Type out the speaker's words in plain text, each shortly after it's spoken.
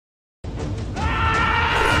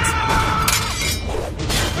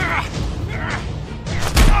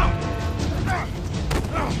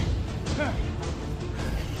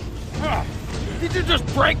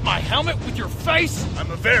break my helmet with your face? I'm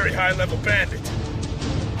a very high-level bandit.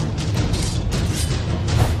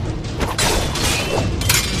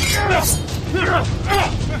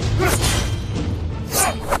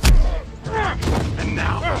 And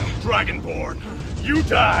now, Dragonborn, you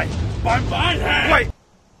die by my hand! Wait!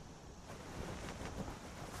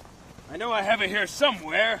 I know I have it here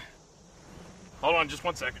somewhere. Hold on just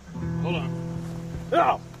one second. Hold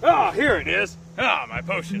on. Oh, here it is. Ah, my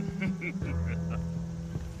potion.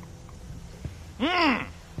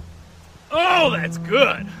 Oh, that's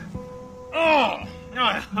good. Oh,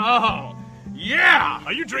 yeah.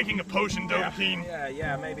 Are you drinking a potion, Dovahkiin?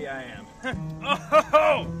 Yeah, maybe I am.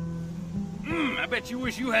 Oh, I bet you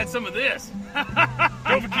wish you had some of this.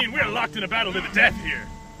 Dovahkiin, we are locked in a battle to the death here.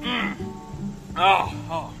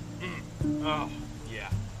 Oh, yeah.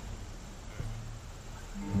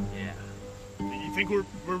 Yeah. You think we're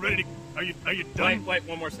ready to... Are you done? Wait,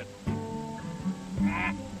 one more sip.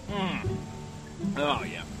 Oh,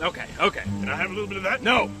 yeah. Okay. Can I have a little bit of that?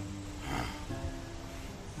 No.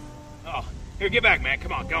 Oh, here, get back, man.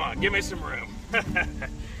 Come on. Give me some room.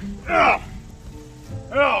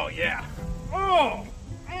 Oh, yeah. Oh,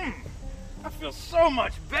 I feel so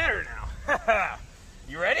much better now.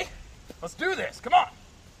 You ready? Let's do this. Come on.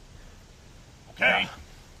 Okay.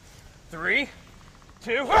 3,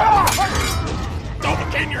 2.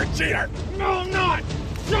 Dovahkiin, you're a cheater! No, I'm not.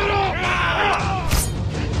 Shut up.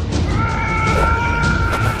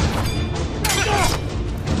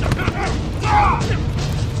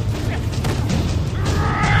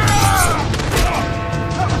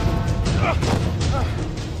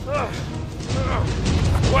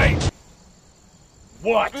 Wait!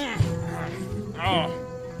 What? Oh,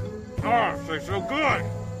 tastes so good.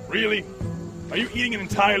 Really? Are you eating an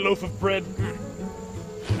entire loaf of bread?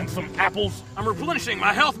 And some apples? I'm replenishing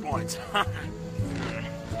my health points.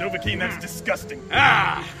 Dovahkiin, that's disgusting.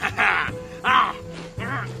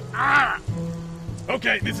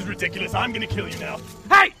 Okay, this is ridiculous. I'm gonna kill you now.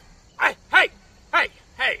 Hey!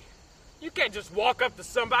 You can't just walk up to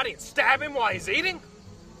somebody and stab him while he's eating?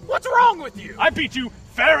 What's wrong with you? I beat you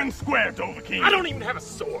fair and square, Dovahkiin. I don't even have a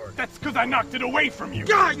sword. That's because I knocked it away from you.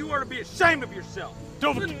 God, you ought to be ashamed of yourself.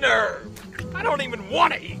 Dovahkiin. The nerve. I don't even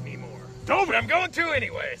want to eat anymore. But I'm going to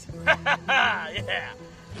anyways. Yeah.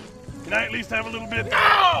 Can I at least have a little bit?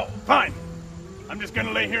 No! Fine. I'm just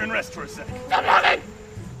gonna lay here and rest for a sec. Stop looking!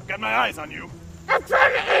 I've got my eyes on you. I'm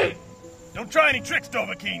trying to eat! Don't try any tricks,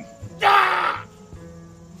 Dovahkiin. Ah!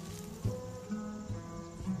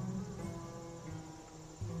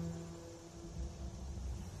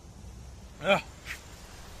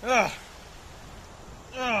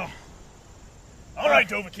 All right,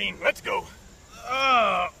 Dovahkiin, let's go.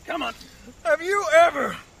 Come on. Have you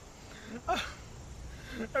ever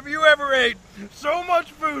ate so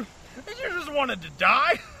much food that you just wanted to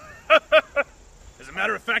die? As a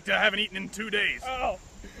matter of fact, I haven't eaten in 2 days. Oh,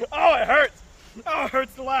 it hurts. Oh, it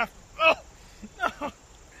hurts to laugh.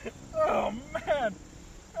 Oh, man.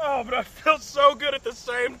 Oh, but I feel so good at the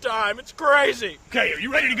same time. It's crazy. Okay, are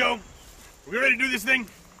you ready to go? Are we ready to do this thing?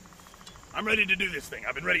 I'm ready to do this thing.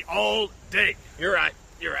 I've been ready all day. You're right.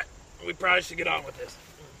 We probably should get on with this.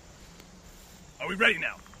 Are we ready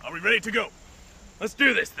now? Are we ready to go? Let's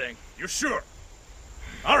do this thing. You're sure?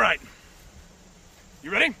 All right. You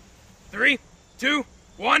ready? 3, 2,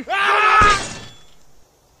 1.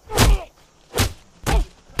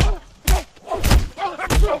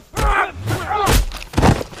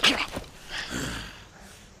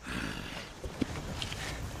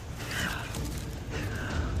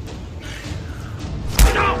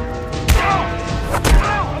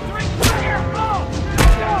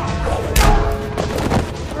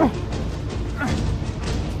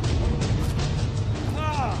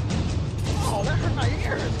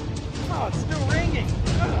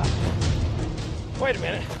 Wait a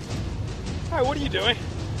minute. Hey, what are you doing?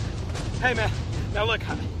 Hey, man. Now look,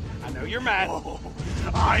 I know you're mad. Oh,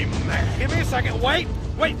 I'm mad. Give me a second. Wait.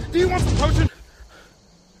 Do you want some potion?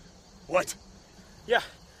 What? Yeah,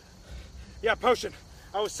 potion.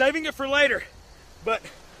 I was saving it for later, but,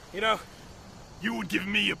 You would give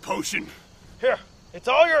me a potion? Here, it's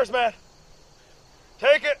all yours, man.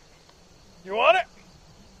 Take it. You want it?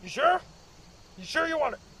 You sure? You sure you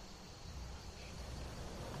want it?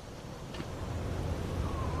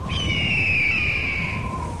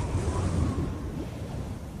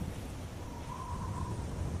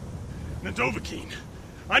 Now, Dovahkiin,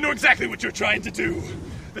 I know exactly what you're trying to do.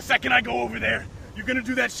 The second I go over there, you're gonna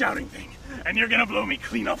do that shouting thing, and you're gonna blow me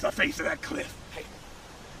clean off the face of that cliff. Hey,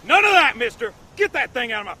 none of that, mister. Get that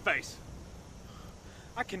thing out of my face.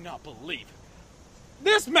 I cannot believe it.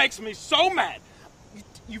 This makes me so mad.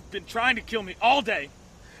 You've been trying to kill me all day,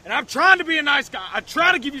 And I'm trying to be a nice guy. I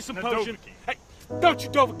try to give you some Now, potion. Dovahkiin. Hey, don't you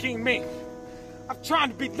Dovahkiin me. I'm trying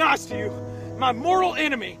to be nice to you, my mortal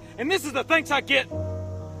enemy, and this is the thanks I get.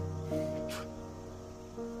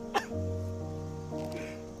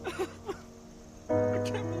 I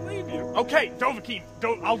can't believe you. Okay, Dovahkiin,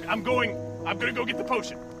 I'm gonna go get the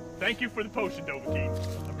potion. Thank you for the potion,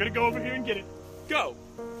 Dovahkiin. I'm gonna go over here and get it. Go.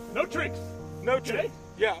 No tricks. No Okay? tricks.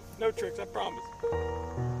 Yeah, no tricks, I promise.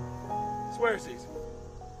 Swear, Cece.